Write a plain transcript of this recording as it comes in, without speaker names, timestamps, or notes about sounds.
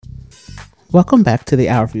Welcome back to the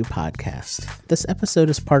Our View podcast. This episode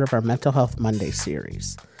is part of our Mental Health Monday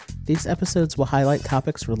series. These episodes will highlight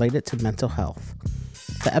topics related to mental health.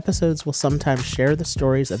 The episodes will sometimes share the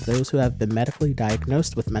stories of those who have been medically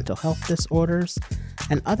diagnosed with mental health disorders,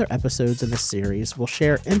 and other episodes in the series will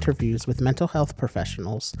share interviews with mental health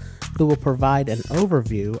professionals who will provide an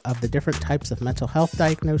overview of the different types of mental health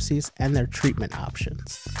diagnoses and their treatment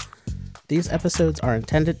options. These episodes are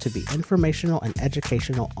intended to be informational and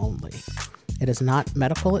educational only. It is not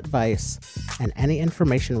medical advice, and any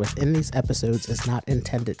information within these episodes is not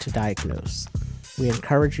intended to diagnose. We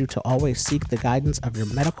encourage you to always seek the guidance of your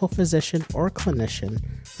medical physician or clinician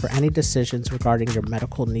for any decisions regarding your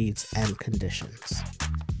medical needs and conditions.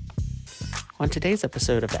 On today's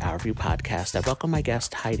episode of the Our View podcast, I welcome my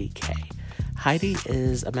guest, Heidi K. Heidi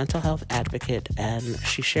is a mental health advocate, and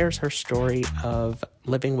she shares her story of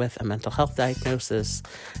living with a mental health diagnosis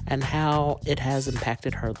and how it has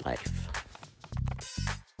impacted her life.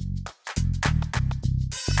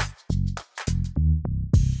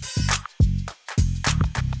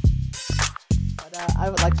 I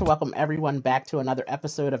would like to welcome everyone back to another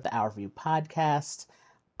episode of the Our View podcast,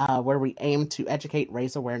 where we aim to educate,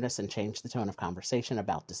 raise awareness, and change the tone of conversation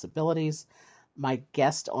about disabilities. My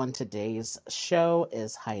guest on today's show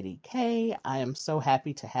is Heidi K. I am so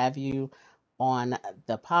happy to have you on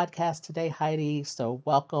the podcast today, Heidi. So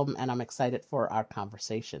welcome, and I'm excited for our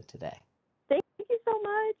conversation today. Thank you so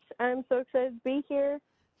much. I'm so excited to be here.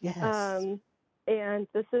 Yes. And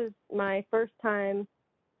this is my first time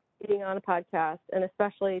being on a podcast, and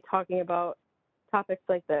especially talking about topics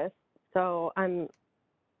like this. So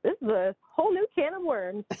this is a whole new can of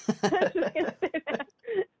worms. I'm just gonna say that.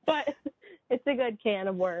 But it's a good can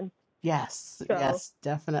of worms. Yes, yes,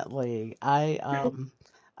 definitely. Again,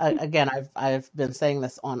 I've been saying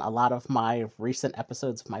this on a lot of my recent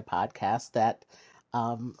episodes of my podcast that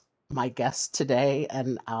my guest today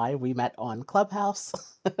and we met on Clubhouse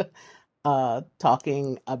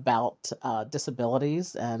talking about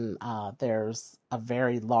disabilities, and there's a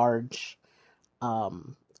very large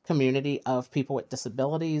community of people with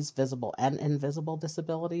disabilities, visible and invisible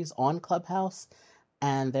disabilities, on Clubhouse.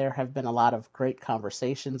 And there have been a lot of great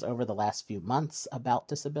conversations over the last few months about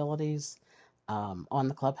disabilities on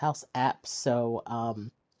the Clubhouse app. So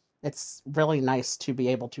it's really nice to be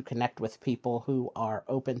able to connect with people who are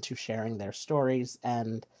open to sharing their stories.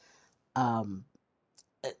 And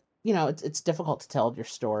it's difficult to tell your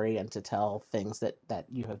story and to tell things that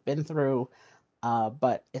you have been through,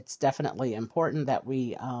 but it's definitely important that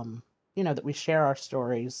we that we share our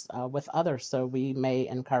stories with others, so we may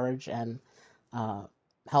encourage and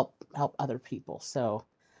help other people. So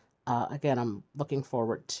again, I'm looking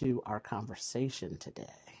forward to our conversation today.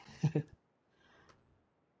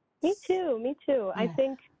 Me too. Yeah. I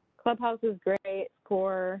think Clubhouse is great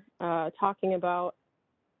for talking about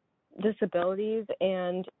disabilities,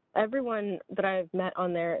 and everyone that I've met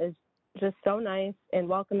on there is just so nice and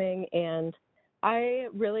welcoming, and I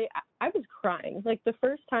was crying. Like, the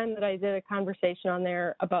first time that I did a conversation on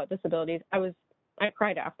there about disabilities, I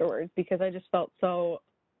cried afterwards because I just felt so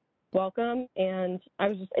welcome, and I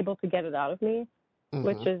was just able to get it out of me,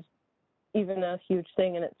 which is even a huge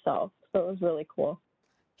thing in itself. So it was really cool.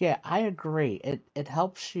 Yeah, I agree. It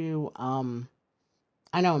helps you.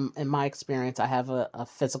 I know in my experience, I have a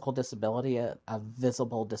physical disability, a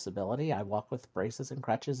visible disability. I walk with braces and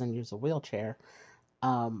crutches and use a wheelchair.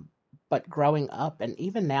 But growing up, and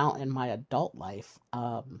even now in my adult life,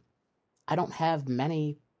 I don't have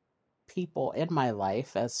many people in my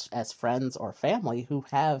life as friends or family who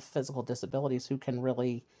have physical disabilities who can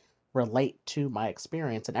really relate to my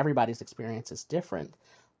experience. And everybody's experience is different.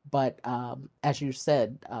 But as you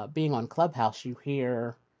said, being on Clubhouse, you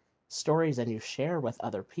hear stories and you share with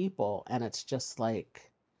other people, and it's just like,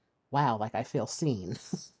 wow, like I feel seen.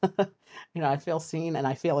 I feel seen and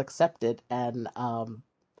I feel accepted, and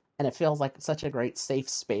it feels like such a great safe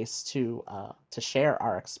space to share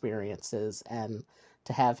our experiences, and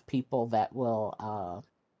to have people that will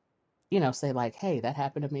say like, hey, that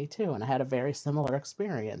happened to me too, and I had a very similar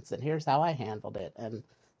experience, and here's how I handled it. And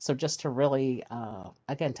so just to really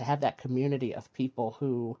again, to have that community of people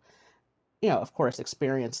who of course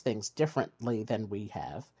experience things differently than we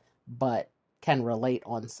have, but can relate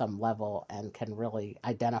on some level and can really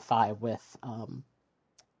identify with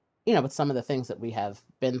with some of the things that we have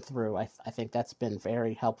been through. I think that's been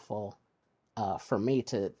very helpful for me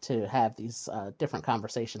to have these different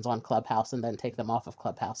conversations on Clubhouse, and then take them off of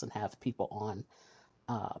Clubhouse and have people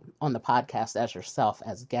on the podcast as yourself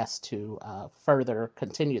as guests to further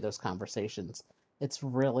continue those conversations. It's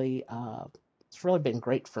really been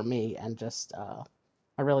great for me, and just a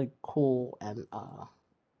really cool and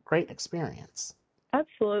great experience.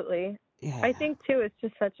 Absolutely. I Yeah. think too it's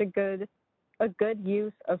just such a good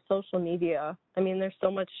use of social media. I mean, there's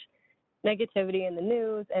so much negativity in the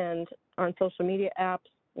news and on social media apps,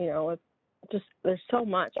 it's just there's so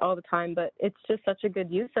much all the time, but it's just such a good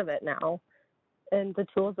use of it now. And the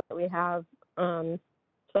tools that we have,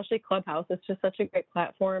 especially Clubhouse, it's just such a great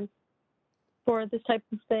platform for this type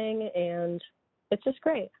of thing, and it's just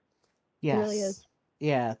great. It really is. Yes.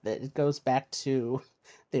 Yeah, it goes back to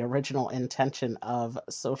the original intention of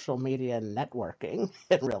social media networking.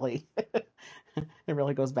 It really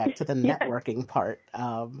goes back to the Yes. networking part,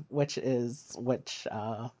 which is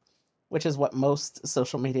what most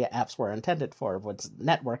social media apps were intended for, was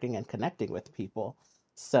networking and connecting with people.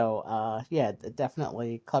 So, yeah,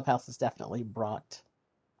 definitely, Clubhouse has definitely brought,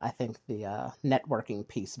 I think, the networking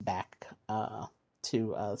piece back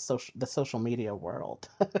to the social media world.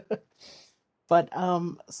 But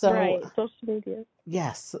so Right. Social media.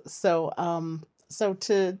 yes, so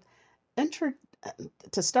enter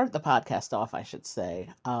to start the podcast off, I should say,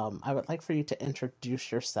 I would like for you to introduce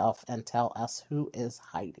yourself and tell us who is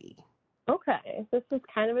Heidi. Okay. This is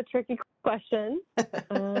kind of a tricky question.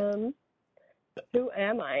 Um, who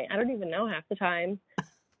am I? I don't even know half the time.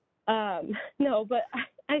 No, but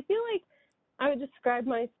I feel like I would describe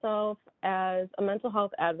myself as a mental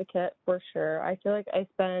health advocate for sure. I feel like I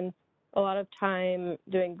spend a lot of time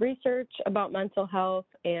doing research about mental health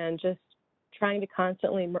and just trying to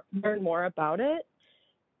constantly learn more about it.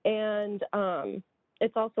 And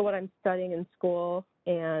it's also what I'm studying in school,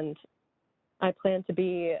 and I plan to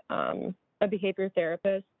be a behavior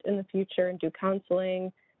therapist in the future and do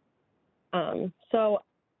counseling. So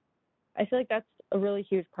I feel like that's a really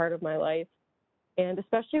huge part of my life. And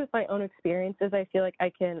especially with my own experiences, I feel like I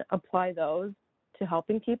can apply those to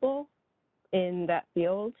helping people in that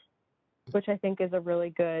field, which I think is a really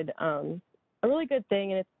good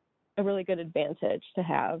thing, and it's a really good advantage to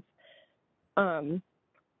have. Um,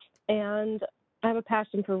 and I have a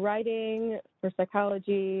passion for writing, for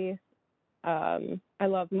psychology. I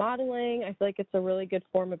love modeling. I feel like it's a really good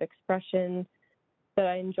form of expression that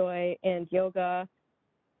I enjoy, and yoga,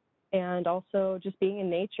 and also just being in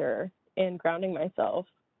nature and grounding myself.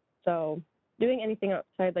 So doing anything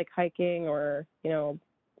outside, like hiking or,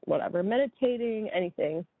 whatever, meditating,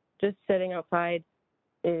 anything, just sitting outside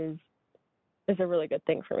is a really good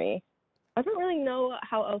thing for me. I don't really know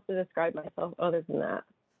how else to describe myself other than that.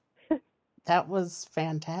 That was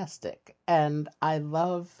fantastic, and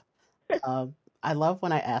uh, I love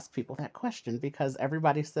when I ask people that question because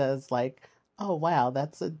everybody says like, "Oh wow,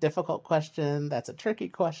 that's a difficult question. That's a tricky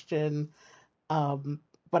question." Um,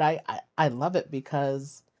 but I love it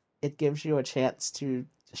because it gives you a chance to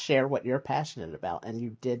share what you're passionate about, and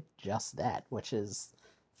you did just that, which is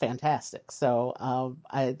fantastic. So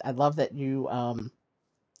I love that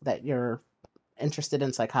that you're interested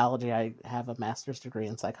in psychology. I have a master's degree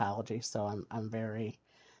in psychology, so I'm very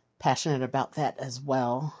passionate about that as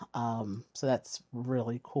well. So that's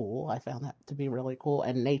really cool. I found that to be really cool.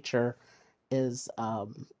 And nature is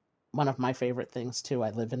one of my favorite things too.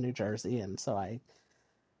 I live in New Jersey, and so I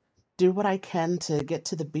do what I can to get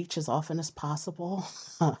to the beach as often as possible,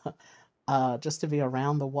 just to be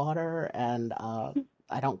around the water. And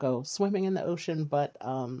I don't go swimming in the ocean, but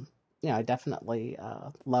I definitely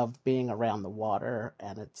love being around the water,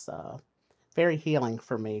 and it's very healing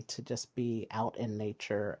for me to just be out in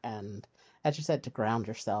nature and, as you said, to ground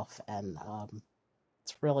yourself. And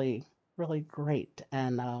it's really, really great.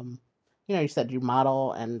 And you said you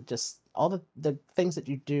model, and just all the things that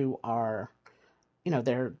you do are,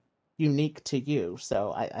 they're unique to you.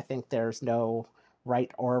 So I think there's no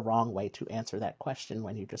right or wrong way to answer that question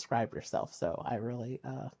when you describe yourself. So I really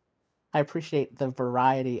I appreciate the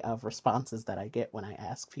variety of responses that I get when I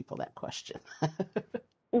ask people that question.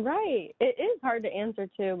 Right. It is hard to answer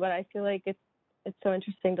too, but I feel like it's so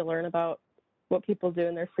interesting to learn about what people do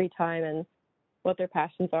in their free time and what their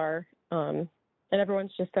passions are. And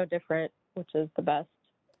everyone's just so different, which is the best.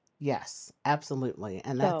 Yes, absolutely.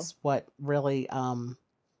 And So, that's what really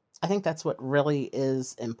I think that's what really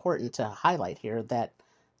is important to highlight here, that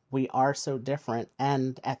we are so different.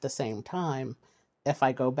 And at the same time, if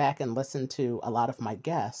I go back and listen to a lot of my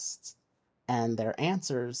guests and their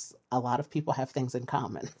answers, a lot of people have things in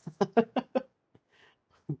common.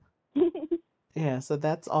 Yeah, so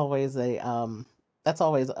that's always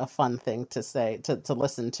a fun thing to say, to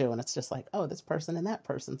listen to, and it's just like, oh, this person and that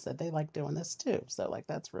person said they like doing this too. So like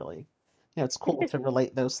that's really, it's cool to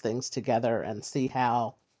relate those things together and see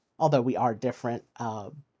how, although we are different,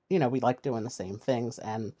 we like doing the same things.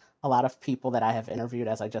 And a lot of people that I have interviewed,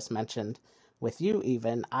 as I just mentioned, with you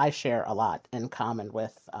even, I share a lot in common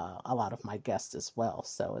with a lot of my guests as well.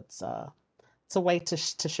 So it's a way to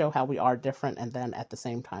show how we are different, and then at the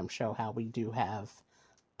same time show how we do have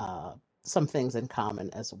uh, some things in common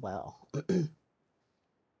as well.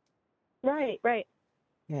 Right, right.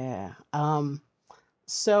 Yeah.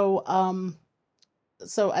 So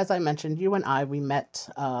so as I mentioned, you and I, we met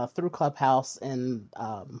through Clubhouse in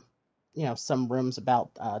some rooms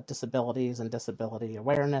about disabilities and disability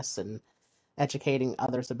awareness and educating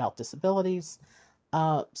others about disabilities.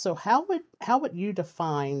 So how would you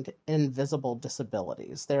define invisible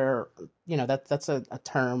disabilities? There, that's a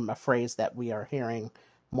term, a phrase that we are hearing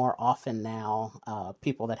more often now.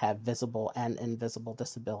 People that have visible and invisible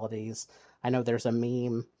disabilities. I know there's a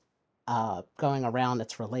meme going around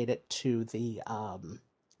that's related to the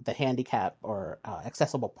handicap or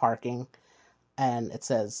accessible parking, and it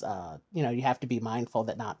says, you have to be mindful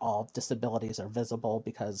that not all disabilities are visible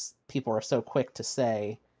because people are so quick to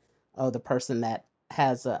say, oh, the person that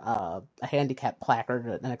has a handicap placard,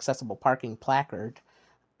 an accessible parking placard,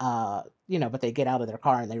 but they get out of their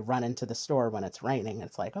car and they run into the store when it's raining.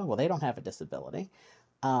 It's like, oh, well, they don't have a disability.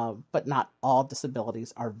 But not all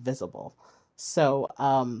disabilities are visible. So,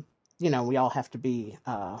 we all have to be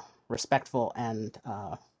respectful and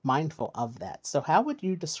mindful of that. So, how would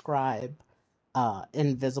you describe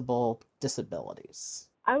invisible disabilities?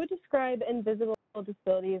 I would describe invisible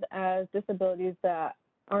disabilities as disabilities that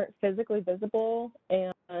aren't physically visible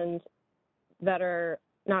and that are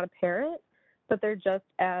not apparent, but they're just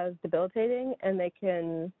as debilitating and they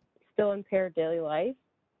can still impair daily life.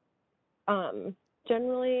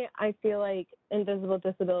 Generally, I feel like invisible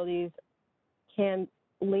disabilities can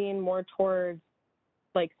lean more towards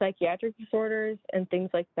like psychiatric disorders and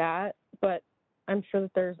things like that, but I'm sure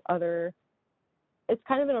that there's other, it's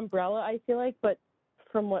kind of an umbrella, I feel like, but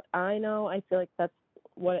from what I know, I feel like that's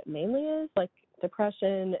what it mainly is, like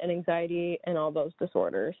depression and anxiety and all those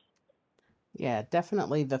disorders. Yeah,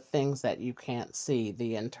 definitely the things that you can't see,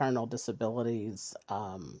 the internal disabilities,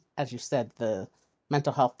 as you said, the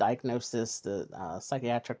mental health diagnosis, the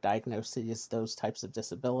psychiatric diagnoses, those types of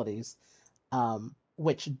disabilities,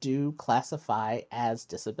 which do classify as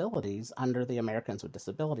disabilities under the Americans with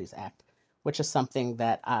Disabilities Act, which is something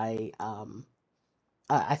that I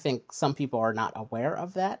think some people are not aware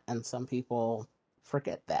of that, and some people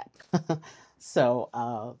forget that.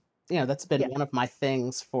 So, that's been Yeah. one of my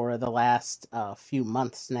things for the last few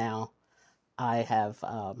months now. I have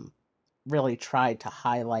really tried to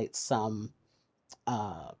highlight some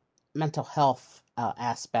uh, mental health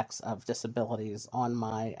aspects of disabilities on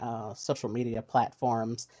my social media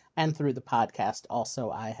platforms and through the podcast.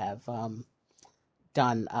 Also, I have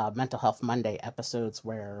done Mental Health Monday episodes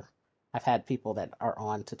where I've had people that are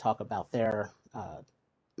on to talk about their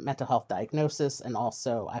mental health diagnosis, and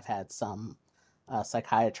also I've had some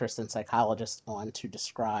psychiatrists and psychologists on to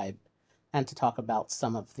describe and to talk about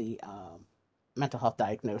some of the mental health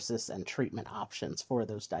diagnosis and treatment options for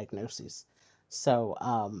those diagnoses. So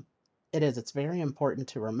it's very important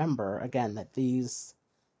to remember again that these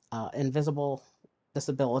invisible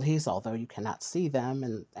disabilities, although you cannot see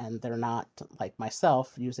them and they're not like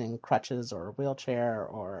myself using crutches or a wheelchair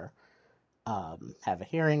or have a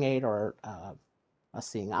hearing aid or a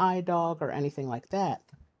seeing eye dog or anything like that.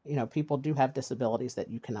 People do have disabilities that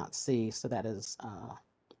you cannot see, so that is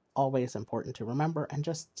always important to remember, and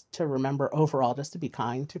just to remember overall, just to be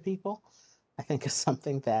kind to people. I think is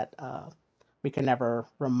something that we can never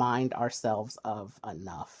remind ourselves of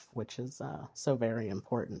enough, which is so very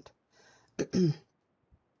important.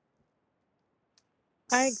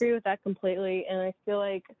 I agree with that completely. And I feel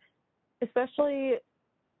like, especially,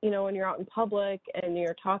 when you're out in public and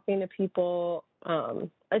you're talking to people,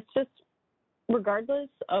 it's just, regardless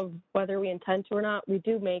of whether we intend to or not, we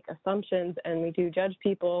do make assumptions and we do judge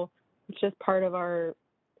people. It's just part of our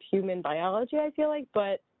human biology, I feel like.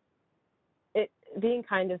 But being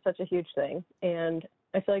kind is such a huge thing. And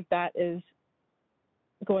I feel like that is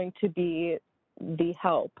going to be the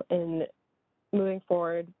help in moving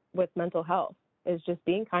forward with mental health, is just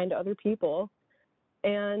being kind to other people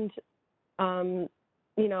and,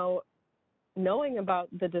 knowing about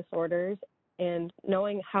the disorders and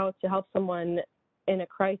knowing how to help someone in a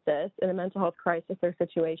crisis, in a mental health crisis or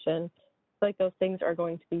situation. Like those things are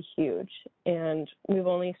going to be huge. And we've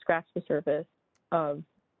only scratched the surface of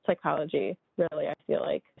psychology, really, I feel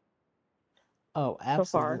like, Oh, so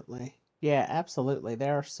far. absolutely. Yeah, absolutely.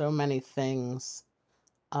 There are so many things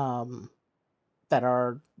um, that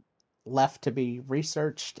are left to be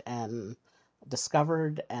researched and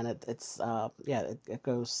discovered, and it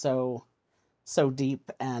goes so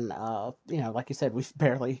deep, and like you said, we've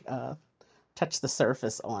barely touch the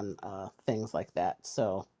surface on things like that.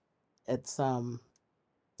 So it's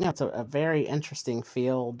it's a very interesting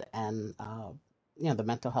field, and the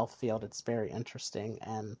mental health field. It's very interesting,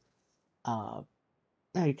 and uh,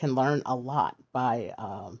 you can learn a lot by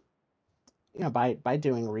by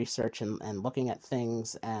doing research and looking at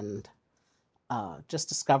things and just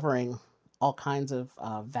discovering all kinds of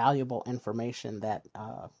valuable information that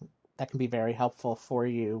can be very helpful for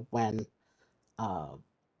you when uh,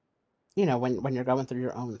 when you're going through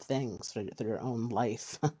your own things, through your own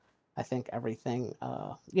life. I think everything,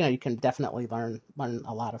 you can definitely learn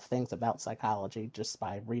a lot of things about psychology just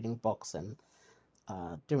by reading books and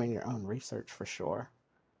doing your own research for sure.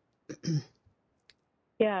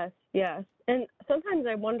 Yes, yes. And sometimes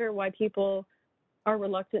I wonder why people are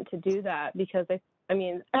reluctant to do that, because I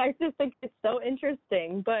mean, I just think it's so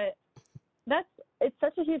interesting, but it's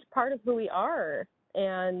such a huge part of who we are.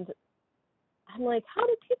 And I'm like, how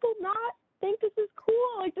do people not think this is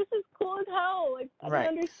cool? Like, this is cool as hell. Like, I don't Right.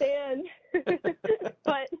 understand.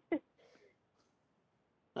 But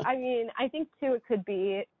I mean, I think too, it could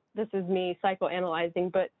be, this is me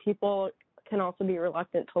psychoanalyzing, but people can also be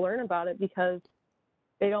reluctant to learn about it because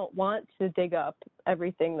they don't want to dig up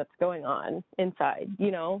everything that's going on inside.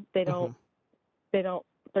 They don't, Hmm.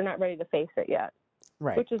 they're not ready to face it yet,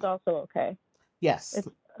 Right. which is also okay. Yes. It's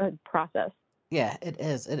a process. Yeah, it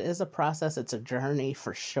is. It is a process. It's a journey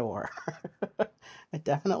for sure. It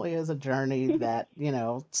definitely is a journey that,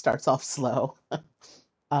 starts off slow.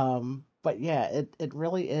 But yeah, it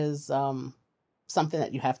really is something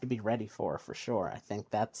that you have to be ready for sure. I think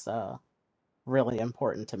that's really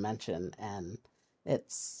important to mention, and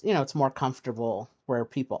it's more comfortable where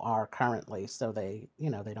people are currently, so they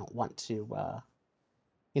don't want to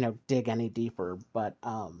dig any deeper. But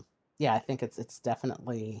yeah, I think it's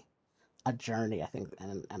definitely a journey, I think,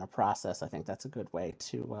 and a process. I think that's a good way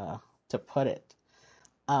to put it.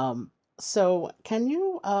 Um, so can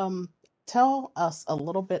you tell us a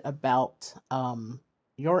little bit about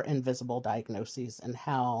your invisible diagnoses and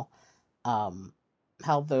um,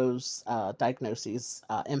 how those diagnoses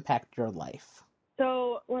impact your life?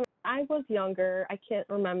 So when I was younger, I can't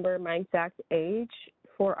remember my exact age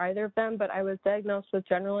for either of them, but I was diagnosed with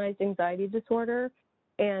generalized anxiety disorder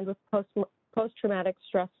and with post-traumatic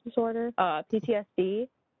stress disorder, PTSD.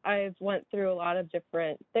 I've went through a lot of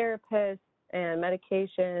different therapists and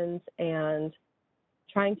medications and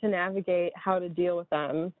trying to navigate how to deal with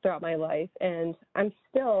them throughout my life. And I'm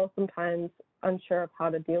still sometimes unsure of how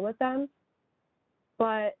to deal with them.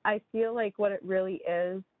 But I feel like what it really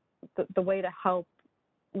is, the way to help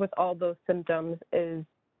with all those symptoms is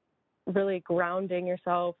really grounding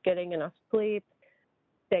yourself, getting enough sleep,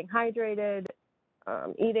 staying hydrated,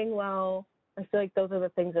 eating well. I feel like those are the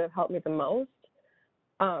things that have helped me the most.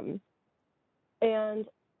 And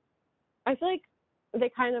I feel like they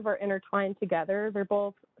kind of are intertwined together. They're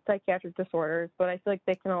both psychiatric disorders, but I feel like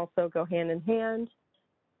they can also go hand in hand.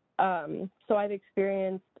 So I've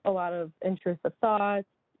experienced a lot of intrusive thoughts.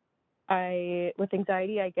 With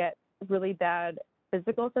anxiety, I get really bad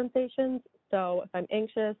physical sensations. So if I'm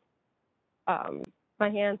anxious, my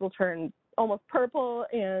hands will turn almost purple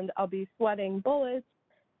and I'll be sweating bullets.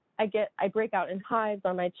 I break out in hives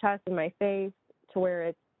on my chest and my face to where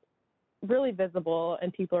it's really visible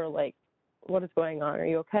and people are like, what is going on? Are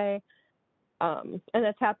you okay? And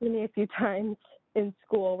that's happened to me a few times in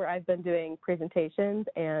school where I've been doing presentations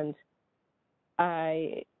and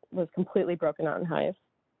I was completely broken out in hives,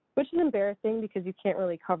 which is embarrassing because you can't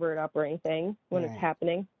really cover it up or anything when it's Right.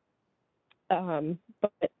 happening.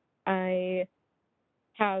 But I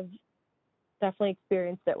have definitely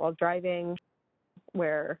experienced it while driving,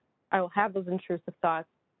 where I will have those intrusive thoughts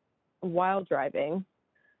while driving,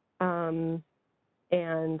 and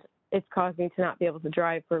it's caused me to not be able to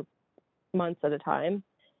drive for months at a time.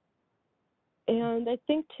 And I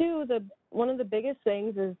think too, one of the biggest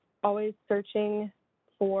things is always searching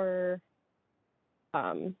for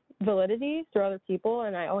validity through other people,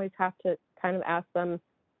 and I always have to kind of ask them,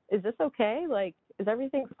 is this okay? Like, is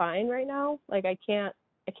everything fine right now? Like, I can't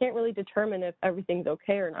really determine if everything's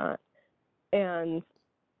okay or not. And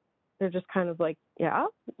they're just kind of like, yeah,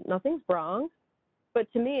 nothing's wrong.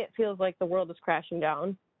 But to me, it feels like the world is crashing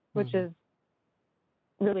down, which Hmm. is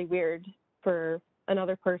really weird for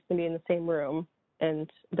another person to be in the same room and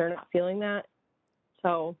they're not feeling that.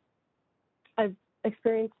 So I've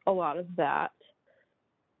experienced a lot of that.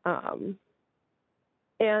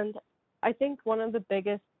 And I think one of the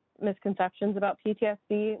biggest misconceptions about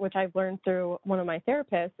PTSD, which I've learned through one of my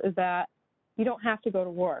therapists, is that you don't have to go to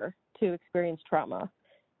war to experience trauma.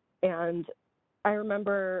 And I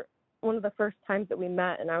remember one of the first times that we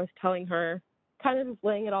met, and I was telling her kind of just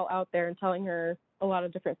laying it all out there and telling her a lot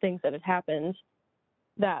of different things that had happened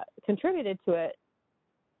that contributed to it.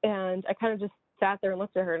 And I kind of just sat there and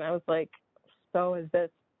looked at her, and I was like, so is this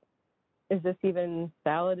even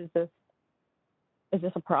valid? Is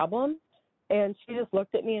this a problem? And she just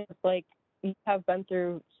looked at me and was like, you have been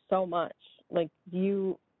through so much. Like,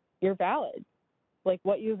 you're valid. Like,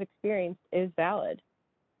 what you've experienced is valid.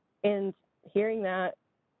 And hearing that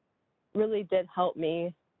really did help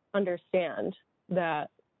me understand that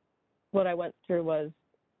what I went through was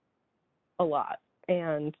a lot,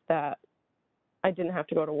 and that I didn't have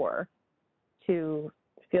to go to war to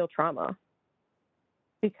feel trauma,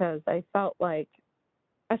 because I felt like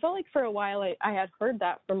for a while I had heard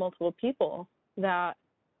that from multiple people, that,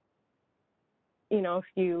 you know, if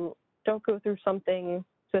you don't go through something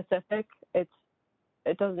specific, it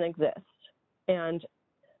doesn't exist. And,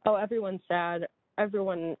 oh, everyone's sad,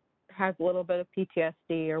 everyone has a little bit of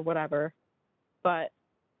PTSD or whatever, but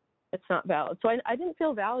it's not valid. So I didn't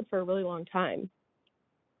feel valid for a really long time.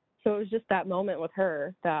 So it was just that moment with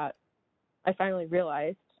her that I finally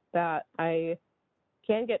realized that I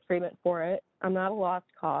can get treatment for it. I'm not a lost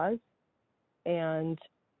cause, and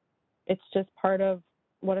it's just part of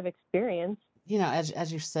what I've experienced. You know,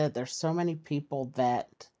 as you said, there's so many people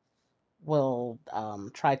that will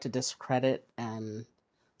try to discredit and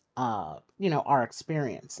our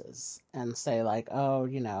experiences and say like, oh,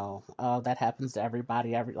 oh, that happens to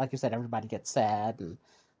everybody. Like you said, everybody gets sad, and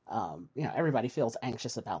everybody feels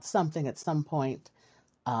anxious about something at some point.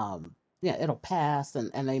 It'll pass,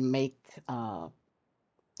 and they make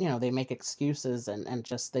they make excuses, and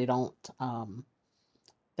just they don't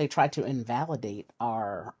they try to invalidate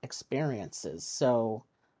our experiences. So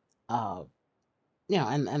uh,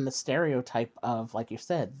 and the stereotype of, like you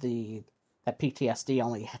said, that PTSD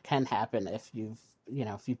only can happen if you've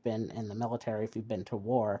been in the military, if you've been to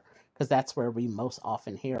war, because that's where we most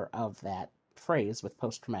often hear of that phrase with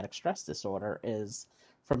post-traumatic stress disorder, is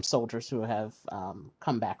from soldiers who have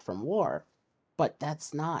come back from war. But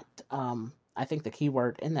that's not, I think the key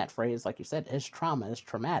word in that phrase, like you said, is trauma, is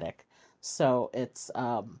traumatic. So it's,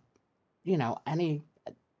 any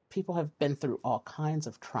people have been through all kinds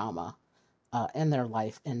of trauma in their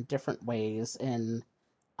life in different ways, in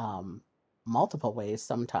um, multiple ways.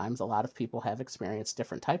 Sometimes a lot of people have experienced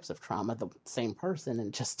different types of trauma, the same person,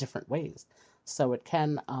 in just different ways. So it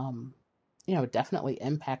can, it definitely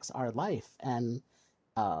impacts our life. And,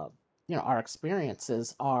 uh, our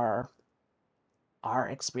experiences are our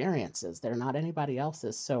experiences. They're not anybody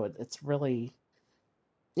else's. So it's really,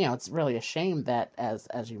 it's really a shame that,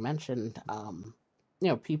 as you mentioned,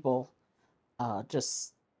 people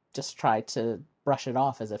just try to brush it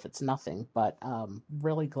off as if it's nothing. But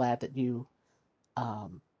really glad that you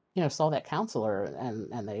saw that counselor,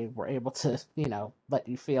 and they were able to let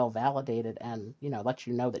you feel validated, and let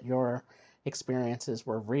you know that your experiences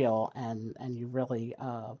were real, and you really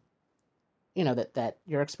that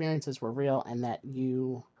your experiences were real, and that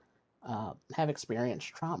you have experienced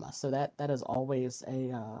trauma. So that is always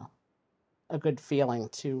a good feeling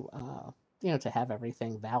to to have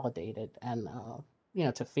everything validated, and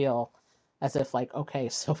to feel as if, like, okay,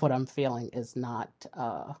 so what I'm feeling is not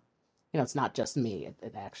it's not just me.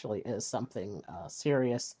 It actually is something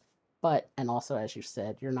serious. But, and also, as you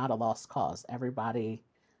said, you're not a lost cause. Everybody,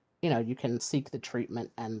 you can seek the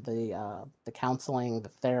treatment and the counseling, the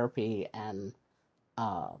therapy, and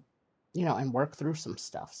uh, and work through some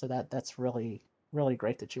stuff. So that's really, really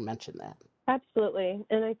great that you mentioned that. Absolutely.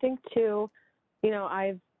 And I think too,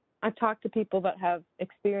 I've talked to people that have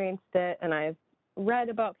experienced it, and I've read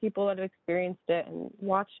about people that have experienced it and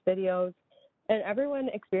watched videos, and everyone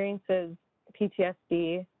experiences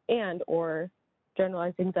PTSD and or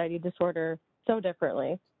generalized anxiety disorder so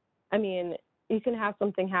differently. I mean, you can have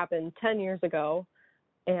something happen 10 years ago,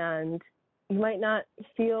 and you might not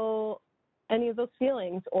feel any of those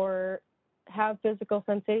feelings or have physical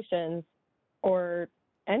sensations or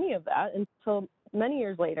any of that until many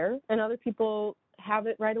years later, and other people have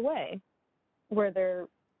it right away, where they're,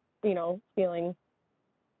 feeling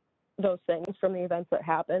those things from the events that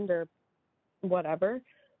happened or whatever.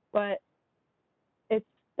 But it's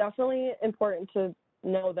definitely important to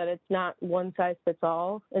know that it's not one size fits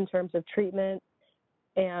all in terms of treatment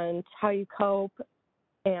and how you cope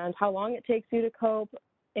and how long it takes you to cope,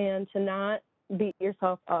 and to not beat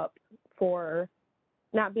yourself up for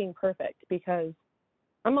not being perfect, because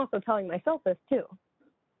I'm also telling myself this too,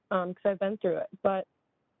 because I've been through it. But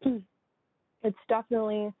it's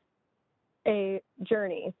definitely a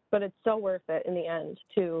journey, but it's so worth it in the end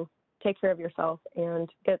to take care of yourself and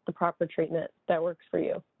get the proper treatment that works for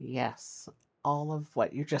you. Yes, all of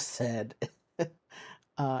what you just said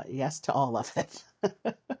Yes to all of it.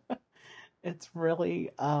 It's really,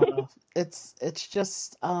 it's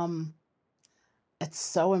just, it's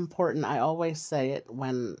so important. I always say it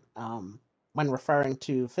when referring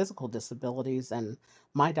to physical disabilities and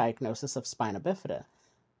my diagnosis of spina bifida.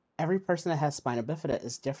 Every person that has spina bifida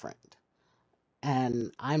is different.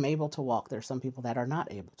 And I'm able to walk. There's some people that are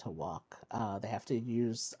not able to walk. They have to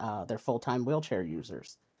use, they're full time wheelchair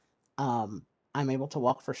users. Um, I'm able to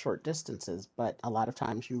walk for short distances, but a lot of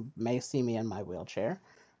times you may see me in my wheelchair.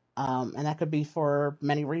 And that could be for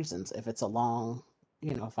many reasons. If it's a long,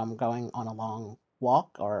 if I'm going on a long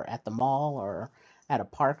walk or at the mall or at a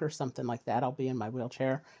park or something like that, I'll be in my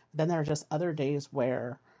wheelchair. Then there are just other days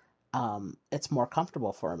where it's more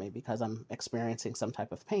comfortable for me because I'm experiencing some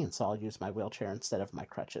type of pain. So I'll use my wheelchair instead of my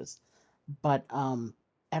crutches. But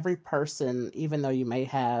every person, even though you may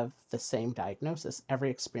have the same diagnosis, every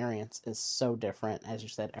experience is so different. As you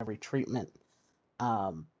said, every treatment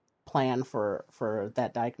um, plan for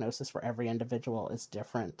that diagnosis for every individual is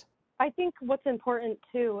different. I think what's important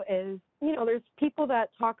too is, there's people that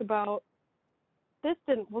talk about this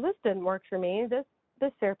didn't work for me. This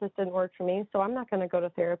therapist didn't work for me, so I'm not going to go to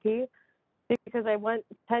therapy because I went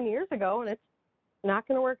 10 years ago and it's not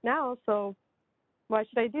going to work now, so why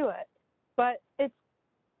should I do it? But it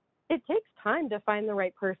takes time to find the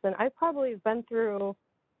right person. I've probably been through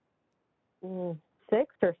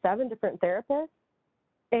 6 or 7 different therapists.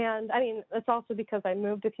 And I mean, it's also because I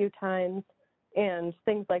moved a few times and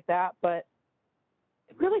things like that, but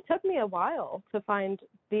it really took me a while to find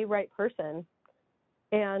the right person.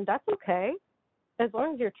 And that's okay, as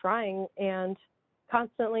long as you're trying and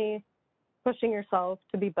constantly pushing yourself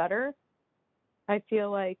to be better. I feel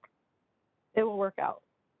like it will work out.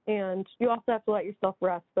 And you also have to let yourself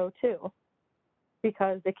rest, though, too,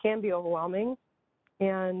 because it can be overwhelming.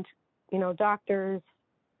 And, doctors,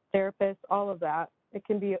 therapists, all of that, it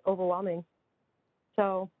can be overwhelming.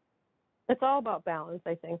 So it's all about balance,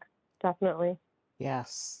 I think, definitely.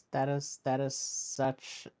 Yes, that is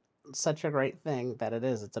such a great thing that it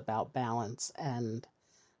is. It's about balance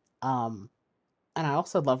um and I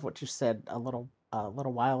also love what you said a little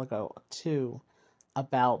while ago too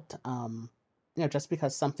about just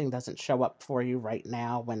because something doesn't show up for you right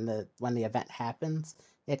now when the event happens,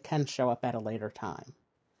 it can show up at a later time.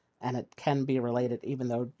 And it can be related even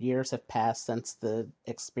though years have passed since the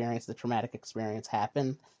traumatic experience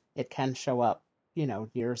happened, it can show up,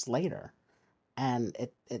 years later. And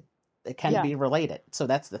it can Yeah. be related. So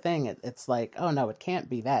that's the thing. It's like, oh no, it can't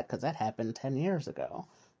be that because that happened 10 years ago.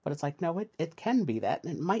 But it's like, no, it can be that,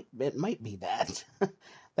 and it might be that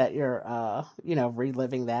that you're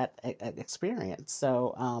reliving that experience.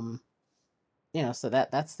 So so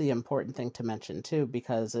that's the important thing to mention too,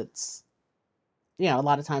 because it's a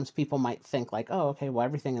lot of times people might think like, oh, okay, well,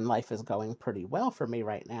 everything in life is going pretty well for me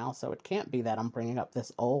right now, so it can't be that I'm bringing up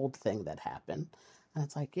this old thing that happened. And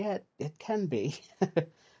it's like, yeah, it can be.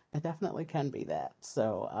 It definitely can be that.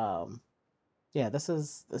 So, yeah, this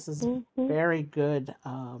is Hmm. very good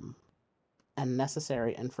and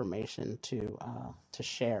necessary information to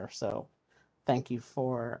share. So, thank you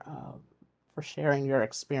for sharing your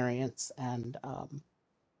experience, and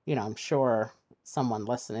I'm sure someone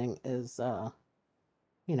listening is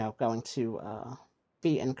going to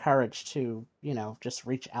be encouraged to, just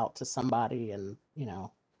reach out to somebody and,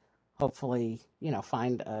 hopefully,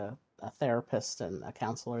 find a therapist and a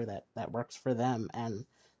counselor that works for them. And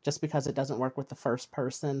just because it doesn't work with the first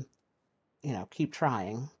person, keep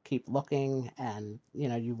trying, keep looking, and,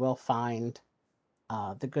 you will find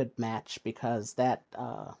the good match, because that's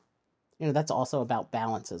also about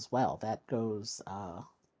balance as well. That goes,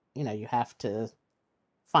 you have to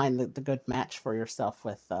find the good match for yourself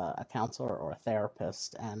with a counselor or a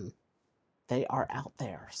therapist, and they are out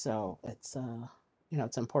there. So it's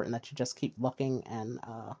important that you just keep looking, and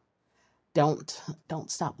don't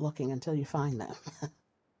stop looking until you find them.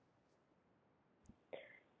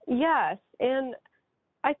 Yes. And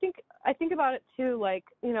I think about it too, like,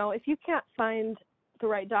 if you can't find the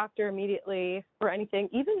right doctor immediately or anything,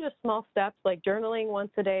 even just small steps like journaling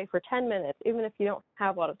once a day for 10 minutes, even if you don't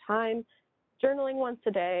have a lot of time, journaling once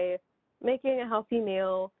a day, making a healthy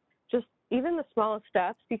meal, just even the smallest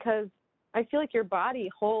steps, because I feel like your body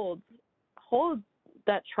holds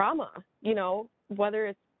that trauma, whether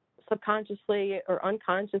it's subconsciously or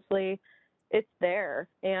unconsciously, it's there.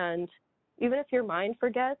 And even if your mind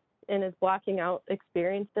forgets and is blocking out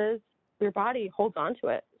experiences, your body holds on to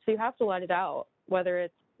it. So you have to let it out, whether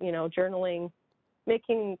it's, journaling,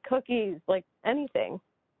 making cookies, like anything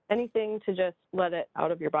to just let it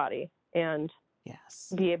out of your body and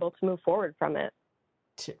Yes. be able to move forward from it.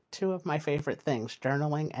 two of my favorite things,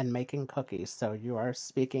 journaling and making cookies. So you are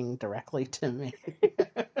speaking directly to me.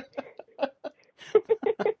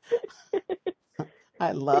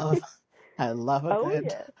 I love I love a Oh good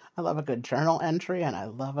yeah. I love a good journal entry and I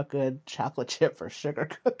love a good chocolate chip or sugar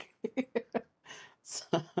cookie.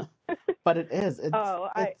 So, but it is Oh,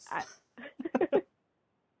 it's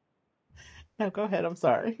no, go ahead. I'm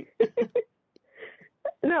sorry.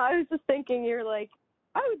 no, I was just thinking you're like,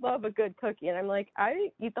 I would love a good cookie, and I'm like, I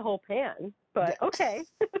eat the whole pan, Yeah. but okay,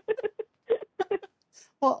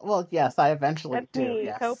 Well, yes, I eventually that's do. me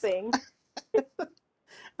Yes. coping.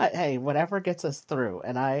 Hey, whatever gets us through,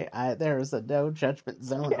 and there is a no judgment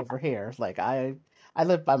zone over here. Like I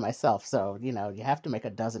live by myself, so you have to make a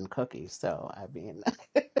dozen cookies. So I mean,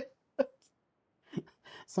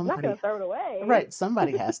 I'm not gonna somebody, throw it away. right?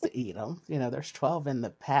 Somebody has to eat them. There's 12 in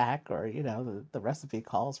the pack, or the recipe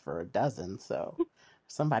calls for a dozen, so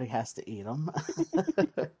somebody has to eat them.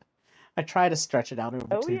 I try to stretch it out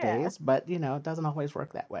over Oh two yeah. days, but it doesn't always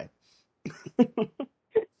work that way.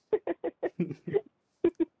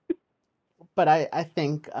 But I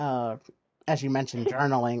think, as you mentioned,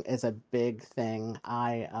 journaling is a big thing.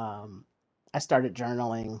 I started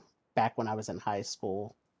journaling back when I was in high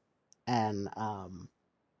school, and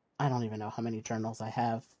I don't even know how many journals I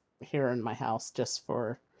have here in my house just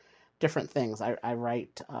for different things. I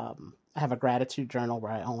write. I have a gratitude journal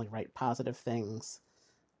where I only write positive things.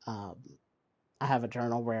 Um, I have a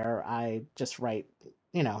journal where I just write,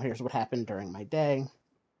 here's what happened during my day,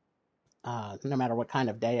 no matter what kind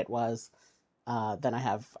of day it was. Then I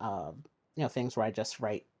have, things where I just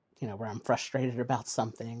write, where I'm frustrated about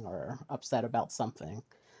something or upset about something.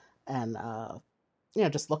 And,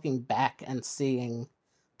 just looking back and seeing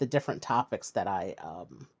the different topics that I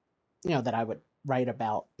would write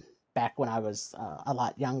about back when I was a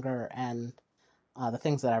lot younger and the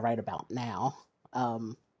things that I write about now.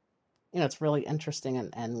 Um, it's really interesting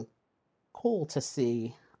and cool to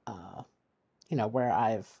see, uh, where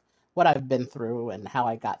what I've been through and how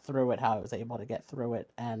I got through it, how I was able to get through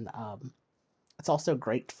it. And it's also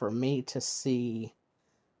great for me to see,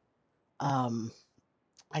 um,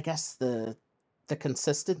 I guess, the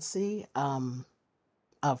consistency of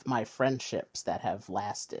my friendships that have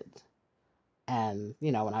lasted. And,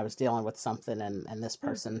 when I was dealing with something and this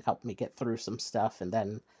person helped me get through some stuff, and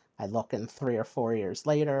then I look in 3 or 4 years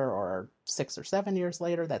later, or 6 or 7 years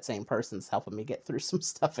later, that same person's helping me get through some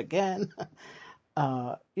stuff again.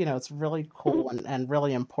 It's really cool and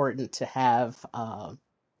really important to have a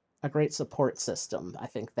great support system. I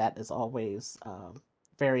think that is always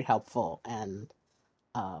very helpful and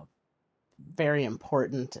uh, very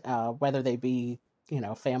important, whether they be,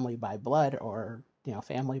 family by blood or,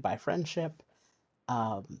 family by friendship.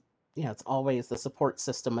 Um, it's always the support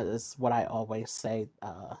system is what I always say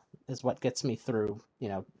is what gets me through,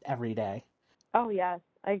 every day. Oh yes,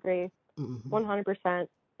 I agree, Mm-hmm. 100%.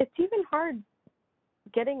 It's even hard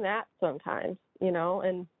getting that sometimes,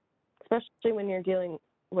 and especially when you're dealing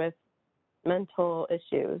with mental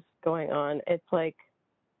issues going on. It's like,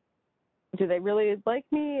 do they really like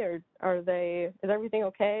me, or is everything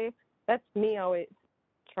okay? That's me always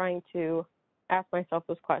trying to ask myself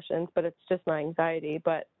those questions, but it's just my anxiety.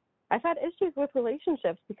 But I've had issues with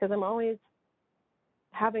relationships because I'm always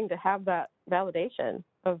having to have that validation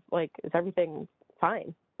of like, is everything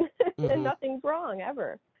fine? And Mm-hmm. nothing's wrong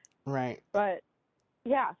ever. Right. But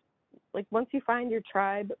yeah, like once you find your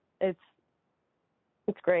tribe, it's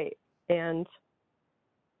great. And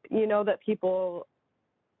you know that people,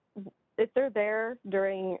 if they're there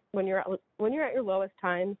during when you're at your lowest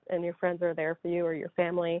times and your friends are there for you, or your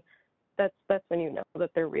family, that's when you know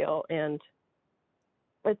that they're real, and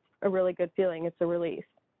it's a really good feeling. It's a release.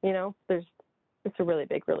 It's a really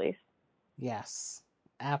big release. Yes.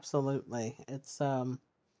 Absolutely. It's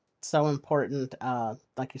so important,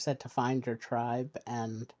 like you said, to find your tribe,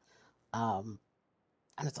 um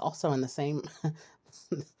and it's also in the same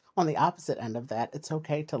on the opposite end of that, it's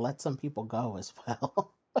okay to let some people go as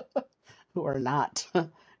well who are not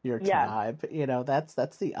your Yes. tribe.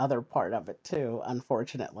 That's the other part of it too.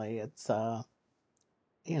 Unfortunately, it's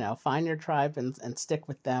find your tribe and stick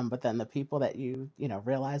with them, but then the people that you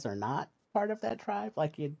realize are not part of that tribe,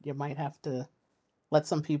 like you might have to let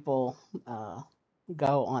some people uh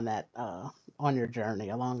go on that on your journey,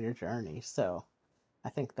 along your journey. So I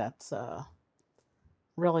think that's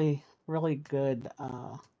really really good,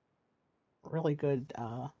 really good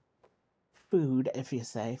food, if you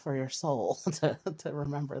say, for your soul to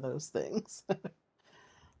remember those things.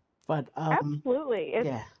 But Absolutely. It's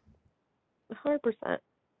yeah, 100%.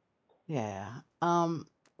 yeah.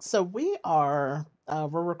 So we're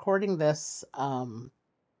recording this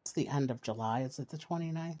it's the end of July. Is it the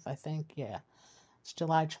 29th? I think. Yeah, it's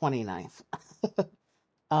July 29th.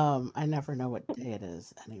 I never know what day it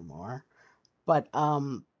is anymore. But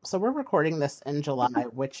so we're recording this in July,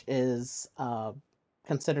 which is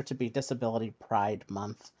considered to be Disability Pride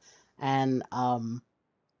Month, and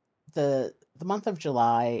the month of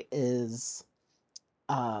July is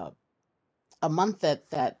uh, a month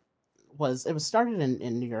that was it was started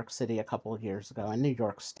in New York City a couple of years ago, in New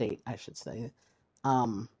York State, I should say,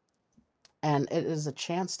 um, and it is a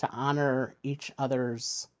chance to honor each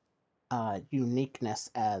other's uniqueness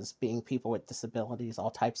as being people with disabilities,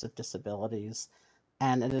 all types of disabilities,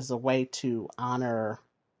 and it is a way to honor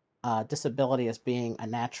disability as being a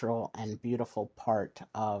natural and beautiful part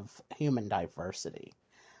of human diversity.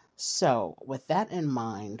 So, with that in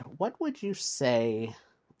mind, what would you say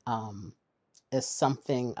um, is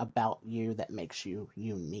something about you that makes you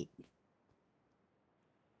unique?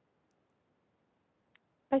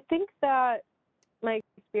 I think that my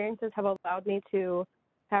experiences have allowed me to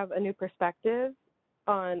have a new perspective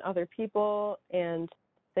on other people and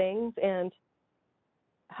things and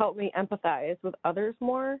help me empathize with others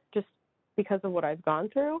more just because of what I've gone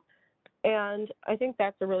through. And I think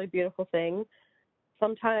that's a really beautiful thing.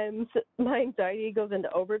 Sometimes my anxiety goes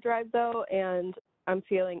into overdrive though, and I'm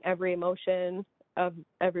feeling every emotion of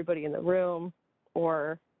everybody in the room,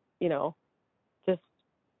 or, you know, just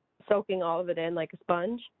soaking all of it in like a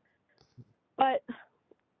sponge. But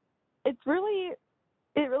it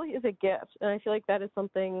really is a gift. And I feel like that is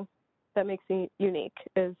something that makes me unique,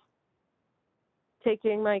 is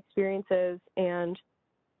taking my experiences and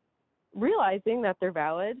realizing that they're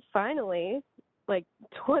valid finally, like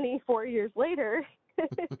 24 years later,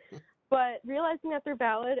 but realizing that they're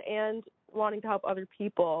valid and wanting to help other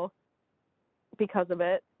people because of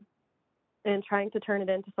it, and trying to turn it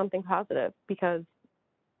into something positive, because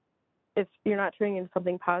if you're not turning it into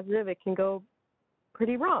something positive, it can go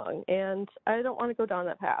pretty wrong, and I don't want to go down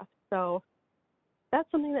that path. So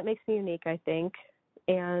that's something that makes me unique, I think,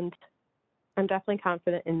 and I'm definitely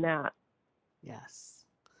confident in that. Yes.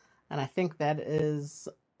 And I think that is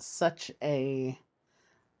such a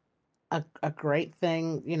great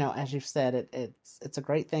thing, as you've said, it's a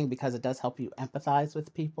great thing because it does help you empathize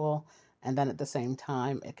with people. And then at the same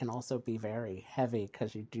time, it can also be very heavy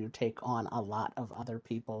because you do take on a lot of other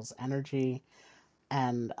people's energy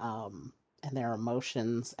and their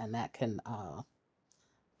emotions, and that can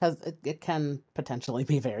because it can potentially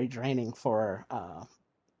be very draining for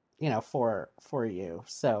for you.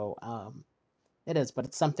 So it is, but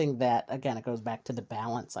it's something that, again, it goes back to the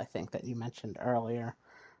balance, I think, that you mentioned earlier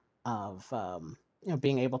of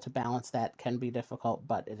being able to balance that can be difficult,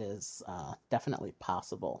 but it is definitely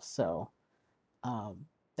possible. So um,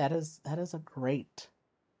 that is a great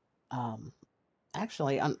um,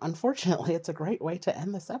 actually, unfortunately, it's a great way to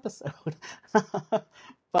end this episode.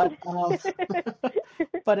 but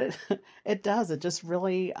but it does, it just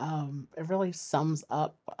really it really sums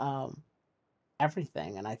up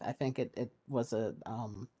everything, and I think it was a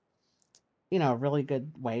really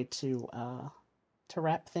good way to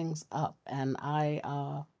wrap things up. And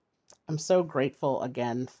I'm so grateful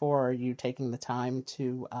again for you taking the time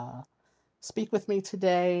to speak with me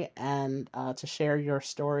today and to share your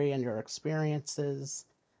story and your experiences.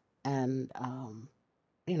 And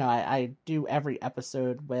I do every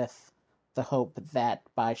episode with the hope that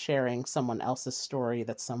by sharing someone else's story,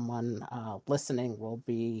 that someone listening will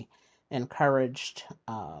be encouraged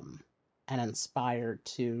and inspired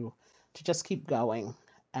to just keep going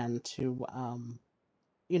and to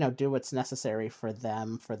do what's necessary for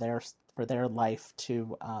them, for their life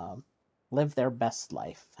to live their best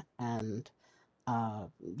life. And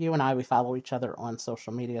you and I, we follow each other on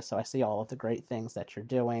social media, so I see all of the great things that you're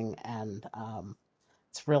doing, and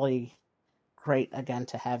it's really great again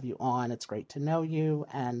to have you on. It's great to know you,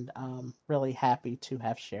 and really happy to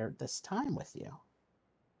have shared this time with you.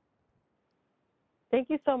 Thank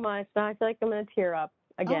you so much. Now I feel like I'm going to tear up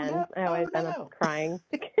Oh again. no! I Oh always end up no! crying.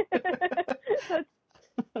 that, that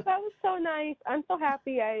was so nice. I'm so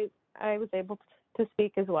happy I was able to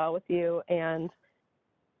speak as well with you and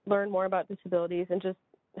learn more about disabilities and just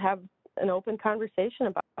have an open conversation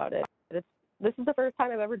about it. This is the first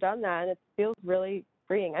time I've ever done that, and it feels really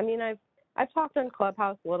freeing. I mean, I've talked on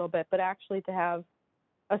Clubhouse a little bit, but actually to have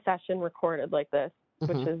a session recorded like this,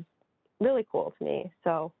 which Hmm. is really cool to me.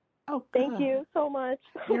 So Oh, thank good. you so much.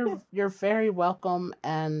 You're very welcome.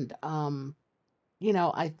 And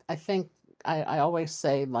I think I always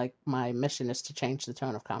say, like, my mission is to change the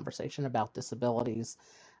tone of conversation about disabilities,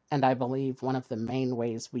 and I believe one of the main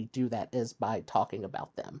ways we do that is by talking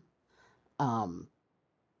about them. Um,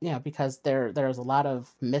 because there's a lot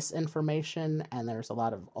of misinformation and there's a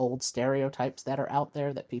lot of old stereotypes that are out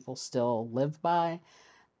there that people still live by,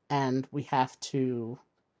 and we have to,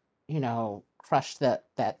 crush that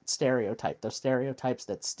stereotype, those stereotypes,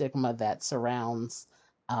 that stigma that surrounds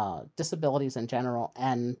disabilities in general,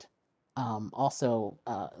 and also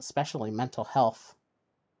especially mental health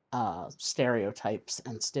stereotypes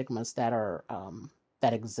and stigmas that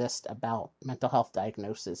exist about mental health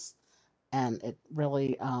diagnosis. And it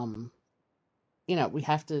really, we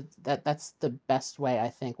have to, that's the best way. I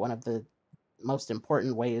think one of the most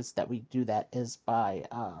important ways that we do that is by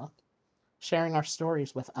sharing our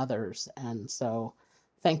stories with others. And so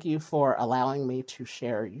thank you for allowing me to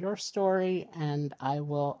share your story, and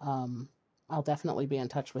I'll definitely be in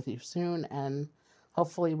touch with you soon, and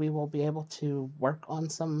hopefully we will be able to work on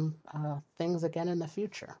some things again in the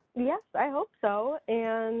future. Yes, I hope so.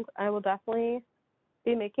 And I will definitely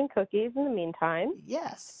be making cookies in the meantime.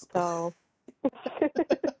 Yes. So.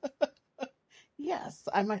 Yes,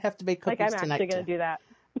 I might have to make cookies tonight. Like, I'm actually going to do that.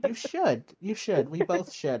 You should. We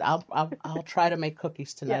both should. I'll try to make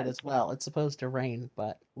cookies tonight as well. It's supposed to rain,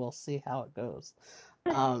 but we'll see how it goes.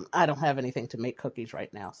 I don't have anything to make cookies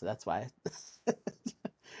right now, so that's why.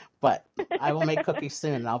 But I will make cookies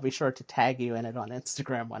soon, and I'll be sure to tag you in it on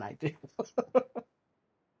Instagram when I do.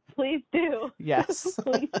 Please do. Yes.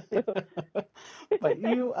 Please do. But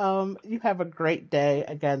you have a great day.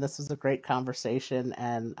 Again, this was a great conversation,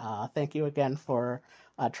 and thank you again for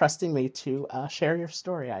trusting me to share your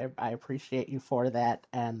story. I appreciate you for that,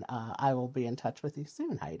 and I will be in touch with you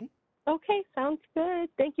soon, Heidi. Okay, sounds good.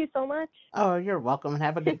 Thank you so much. Oh, you're welcome, and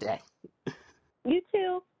have a good day. You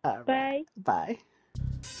too. Right. Bye. Bye.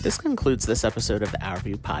 This concludes this episode of the Our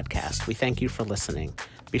View podcast. We thank you for listening.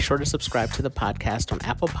 Be sure to subscribe to the podcast on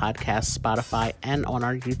Apple Podcasts, Spotify, and on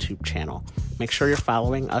our YouTube channel. Make sure you're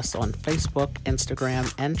following us on Facebook,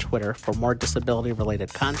 Instagram, and Twitter for more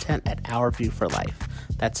disability-related content at Our View for Life.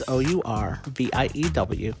 That's OURVIEW,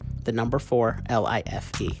 4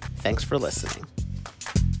 LIFE. Thanks for listening.